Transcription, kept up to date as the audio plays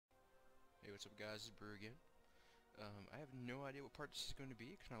Hey, what's up guys, it's Brew again. I have no idea what part this is going to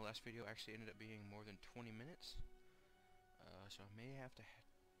be, because my last video actually ended up being more than 20 minutes. So I may have to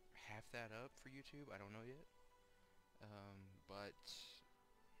half that up for YouTube, I don't know yet. But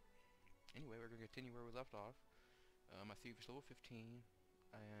anyway, we're going to continue where we left off. My thief is level 15,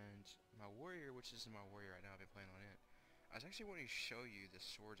 and my warrior, which isn't my warrior right now, I've been playing on it. I was actually wanting to show you the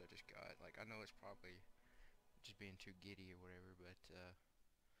swords I just got. Like, I know it's probably just being too giddy or whatever, but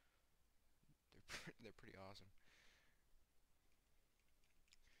they're pretty awesome.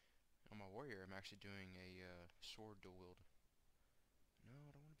 On my warrior, I'm actually doing a sword dual wield. No,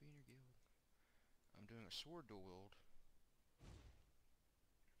 I don't want to be in your guild. I'm doing a sword dual wield,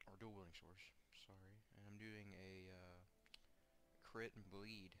 or dual wielding swords. Sorry, and I'm doing a crit and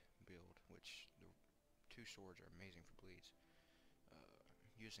bleed build, which the two swords are amazing for bleeds.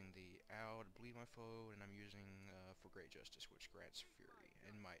 Using the owl to bleed my foe, and I'm using for great justice, which grants fury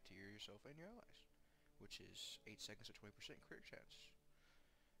and might to yourself and your allies, which is 8 seconds to 20% crit chance.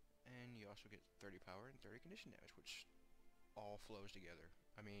 And you also get 30 power and 30 condition damage, which all flows together.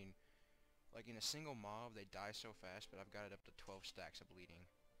 I mean, like in a single mob, they die so fast, but I've got it up to 12 stacks of bleeding.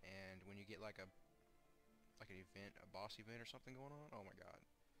 And when you get like an event, a boss event or something going on, oh my god.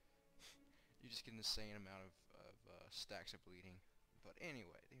 You just get an insane amount of stacks of bleeding. But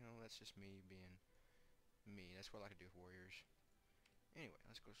anyway, you know, that's just me being me. That's what I like to do with warriors. Anyway,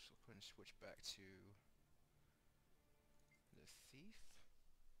 let's go ahead and switch back to the thief.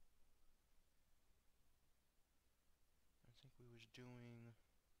 I think we was doing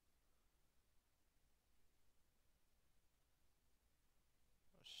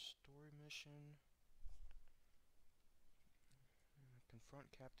a story mission.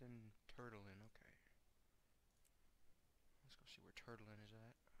 Confront Captain Turtlin. Okay. Let's go see where Turtlin is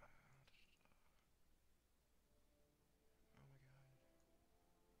at. Oh my god.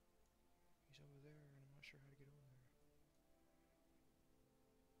 He's over there, and I'm not sure how to get over there.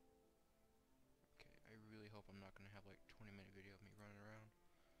 Okay, I really hope I'm not going to have like 20-minute video of me running around.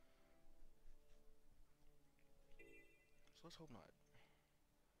 So let's hope not.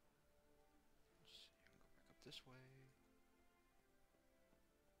 Let's see, I'm going to go back up this way.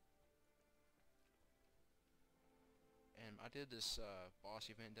 And I did this boss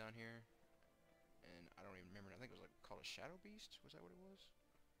event down here, and I don't even remember. I think it was like called a Shadow Beast. Was that what it was?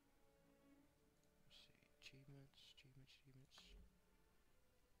 Let's see, achievements.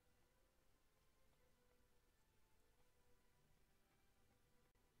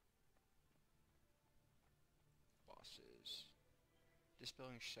 Bosses.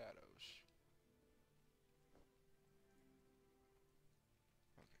 Dispelling shadows.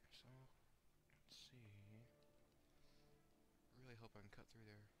 Okay, so let's see. Really hope I can cut through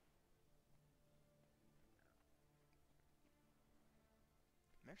there.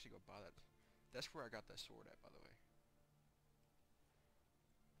 I'm actually gonna buy that. That's where I got that sword at, by the way.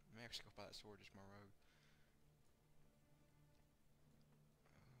 I'm actually gonna buy that sword just my rogue. Hell.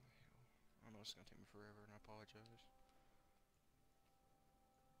 I know it's gonna take me forever, and I apologize.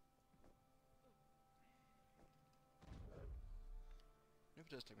 If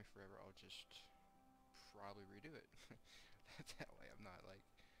it does take me forever, I'll just probably redo it. That way I'm not like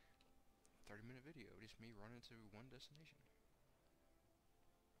 30-minute video, just me running to one destination.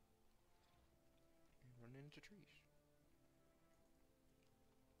 And running into trees.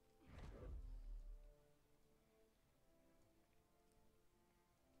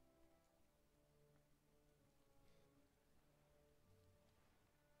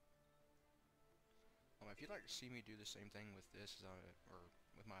 If you'd like to see me do the same thing with this, or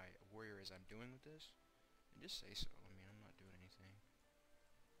with my warrior as I'm doing with this, then just say so. I mean, I'm not doing anything.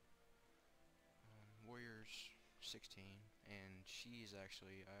 Warrior's 16, and she's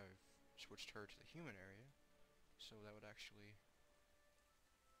actually, I've switched her to the human area, so that would actually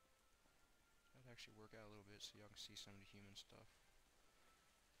work out a little bit, so y'all can see some of the human stuff,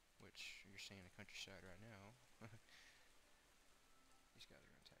 which you're seeing in the countryside right now. These guys are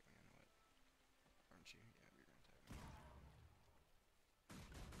gonna attack me, I know it. Aren't you? Yeah, you're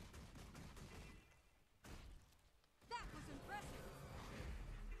gonna attack me. That was impressive!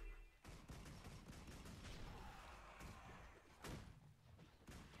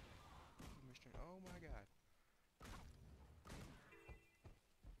 Oh my god.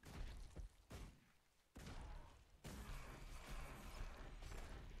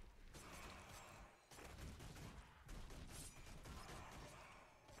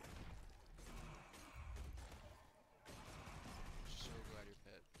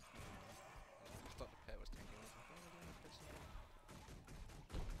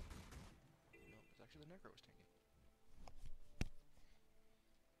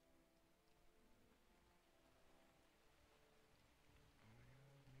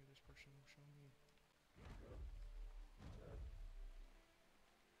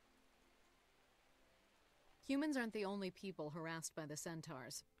 Humans aren't the only people harassed by the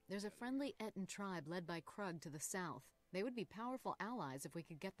Centaurs. There's a friendly Etten tribe led by Krug to the south. They would be powerful allies if we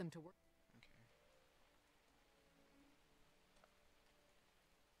could get them to work. Okay.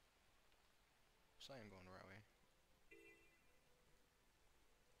 So I am going the right way.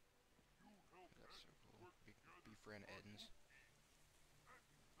 That's so cool. Befriend Eddens. Okay.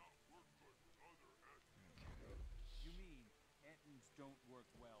 You mean Ettins don't work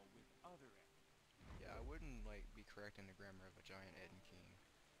well with other Ettins? Yeah, I wouldn't, like, be correcting the grammar of a giant Eden King.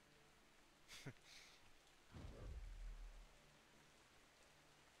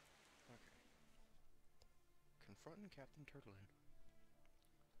 Okay. Confronting Captain Turtlin.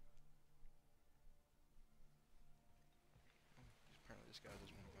 Oh, apparently this guy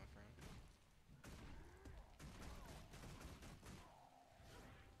doesn't want to be my friend.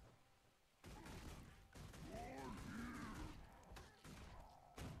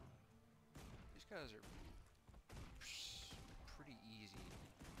 These guys are pretty easy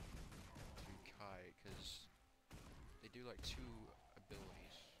to kite because they do like two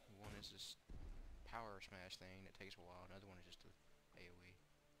abilities. One is this power smash thing that takes a while, another one is just a AoE.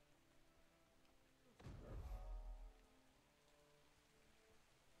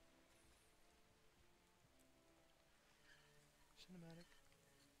 Cinematic.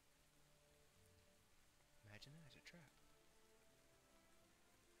 Imagine that as a trap.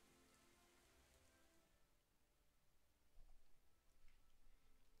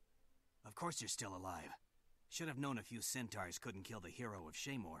 Of course you're still alive. Should have known a few centaurs couldn't kill the hero of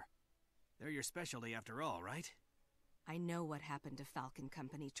Shaymore. They're your specialty after all, right? I know what happened to Falcon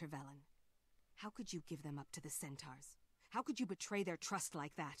Company, Trevelyan. How could you give them up to the centaurs? How could you betray their trust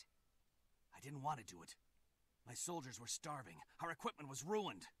like that? I didn't want to do it. My soldiers were starving. Our equipment was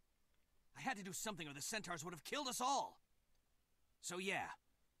ruined. I had to do something or the centaurs would have killed us all. So yeah,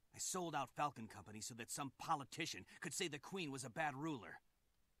 I sold out Falcon Company so that some politician could say the Queen was a bad ruler.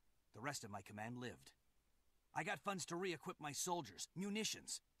 The rest of my command lived. I got funds to re-equip my soldiers,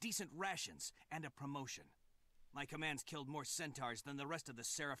 munitions, decent rations, and a promotion. My commands killed more centaurs than the rest of the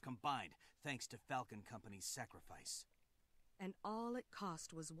Seraph combined, thanks to Falcon Company's sacrifice. And all it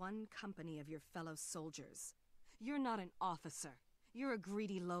cost was one company of your fellow soldiers. You're not an officer. You're a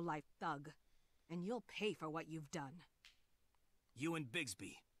greedy low-life thug. And you'll pay for what you've done. You and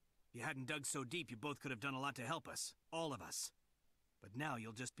Bigsby. If you hadn't dug so deep, you both could have done a lot to help us. All of us. But now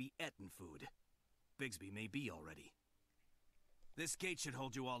you'll just be Etten food. Bigsby may be already. This gate should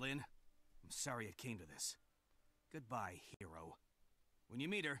hold you all in. I'm sorry it came to this. Goodbye, hero. When you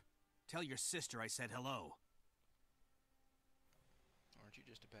meet her, tell your sister I said hello. Aren't you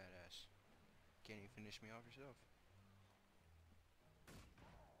just a badass? Can't you finish me off yourself?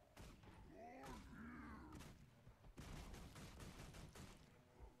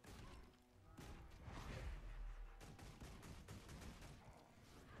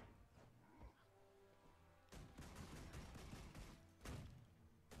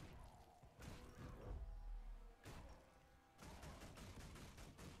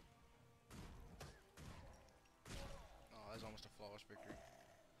 Oh, that's almost a flawless victory.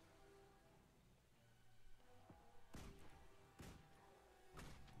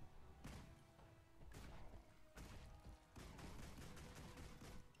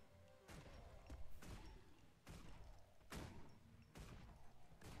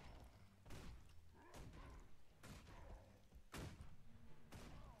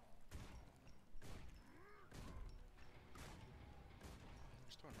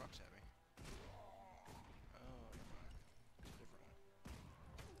 He's throwing rocks at me. Oh, never mind. It's a different one.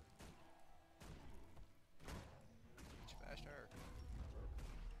 It's faster.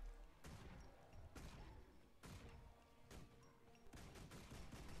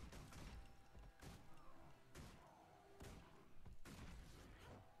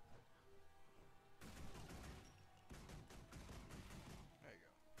 There you go.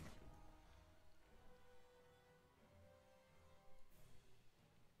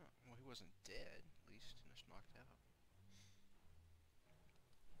 Oh, well, he wasn't dead, at least, just knocked out.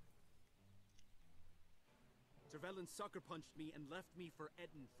 Trevelyan sucker punched me and left me for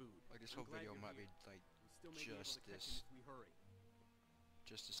Etten food. Like, this I'm whole glad video you're might here. be, like, We still may be able just to catch this. him if we hurry.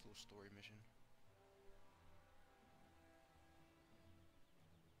 Just this little story mission.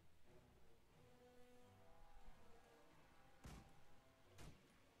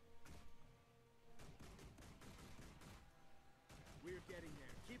 We're getting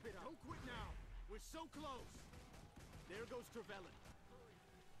there. Keep it up. Don't quit now. We're so close. There goes Trevelyan.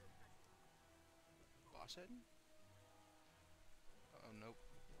 Boss Eden? Oh, nope.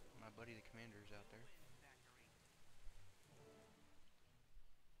 My buddy the commander is out there.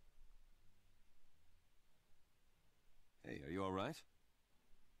 Hey, are you alright?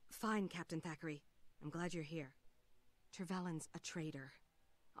 Fine, Captain Thackeray. I'm glad you're here. Trevelyan's a traitor.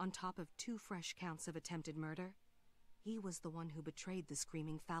 On top of 2 fresh counts of attempted murder, he was the one who betrayed the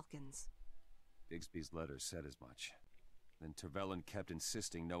Screaming Falcons. Bigsby's letter said as much. Then Trevelyan kept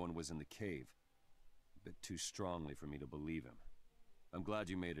insisting no one was in the cave. A bit too strongly for me to believe him. I'm glad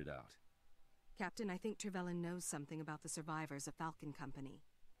you made it out. Captain, I think Trevelyan knows something about the survivors of Falcon Company.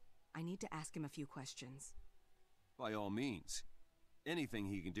 I need to ask him a few questions. By all means. Anything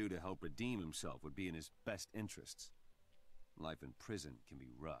he can do to help redeem himself would be in his best interests. Life in prison can be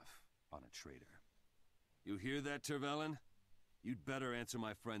rough on a traitor. You hear that, Trevelyan? You'd better answer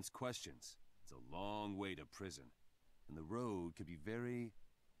my friend's questions. It's a long way to prison, and the road could be very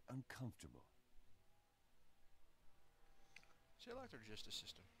uncomfortable. See, I like their justice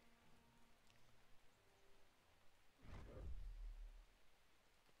system.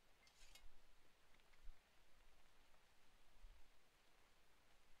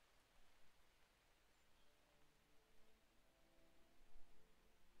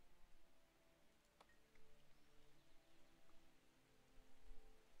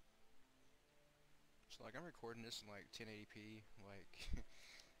 So, like, I'm recording this in, like, 1080p, like,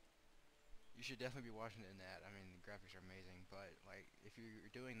 you should definitely be watching it in that. I mean, the graphics are amazing, but, like, if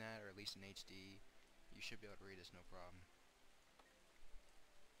you're doing that, or at least in HD, you should be able to read this no problem.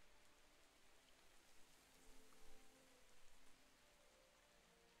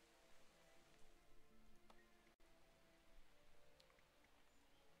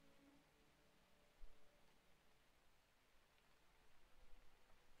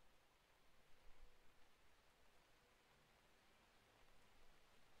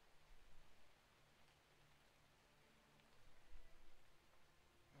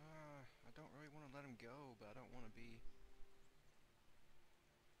 I don't really want to let him go, but I don't want to be...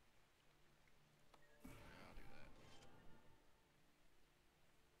 Yeah, I'll do that.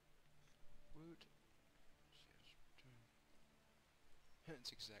 Woot.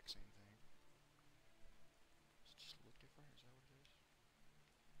 It's the exact same thing. Does it just look different? Is that what it is?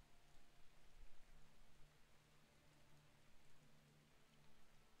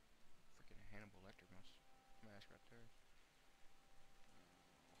 Freaking Hannibal Lecter mask right there.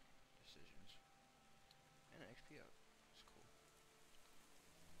 Decisions. And an XP up. That's cool.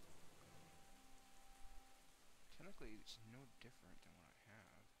 Technically, it's no different than what I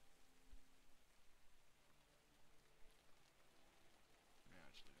have. Yeah,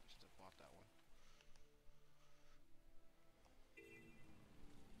 just leave it since I bought that one.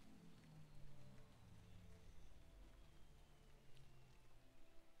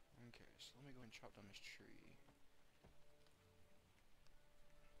 Okay, so let me go and chop down this tree.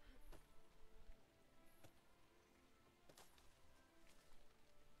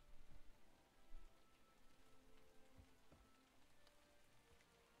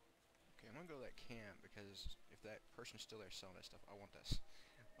 Okay, I'm gonna go to that camp because if that person's still there selling that stuff, I want that.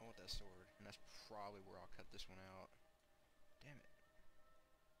 I want that sword, and that's probably where I'll cut this one out. Damn it!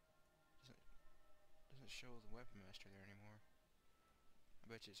 Doesn't show the weapon master there anymore. I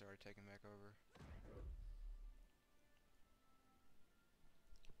bet you it's already taken back over.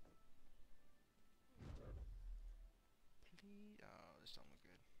 Please, oh, this don't look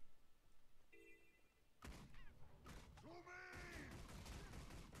good. Yeah,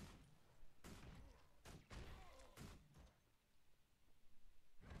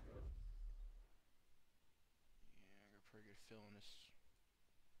 I got a pretty good feeling this.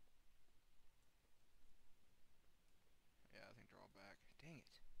 Yeah, I think they're all back. Dang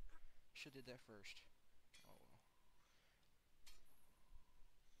it. Should've did that first. Oh well.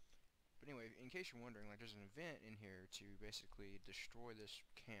 But anyway, in case you're wondering, like, there's an event in here to basically destroy this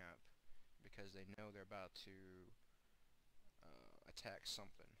camp because they know they're about to attack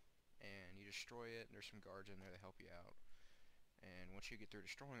something. And you destroy it, and there's some guards in there to help you out. And once you get through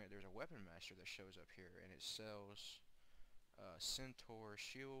destroying it, there's a weapon master that shows up here, and it sells Centaur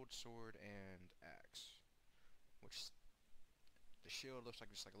shield, sword, and axe. Which the shield looks like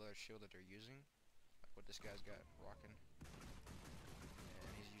just like a leather shield that they're using, like what this guy's got rocking.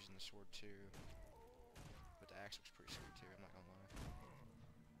 And he's using the sword too. But the axe looks pretty sweet too, I'm not gonna lie.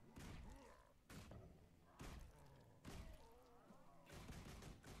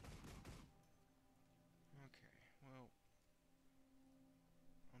 Okay, well,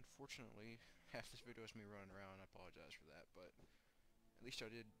 unfortunately, half this video is me running around. I apologize for that, but at least I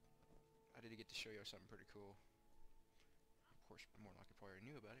did get to show you something pretty cool. Of course, more than likely probably already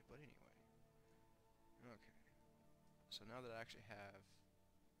knew about it, but anyway. Okay. So now that I actually have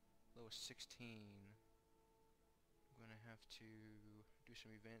lowest 16, I'm gonna have to do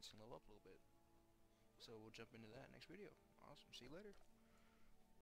some events and level up a little bit. So we'll jump into that next video. Awesome. See you later.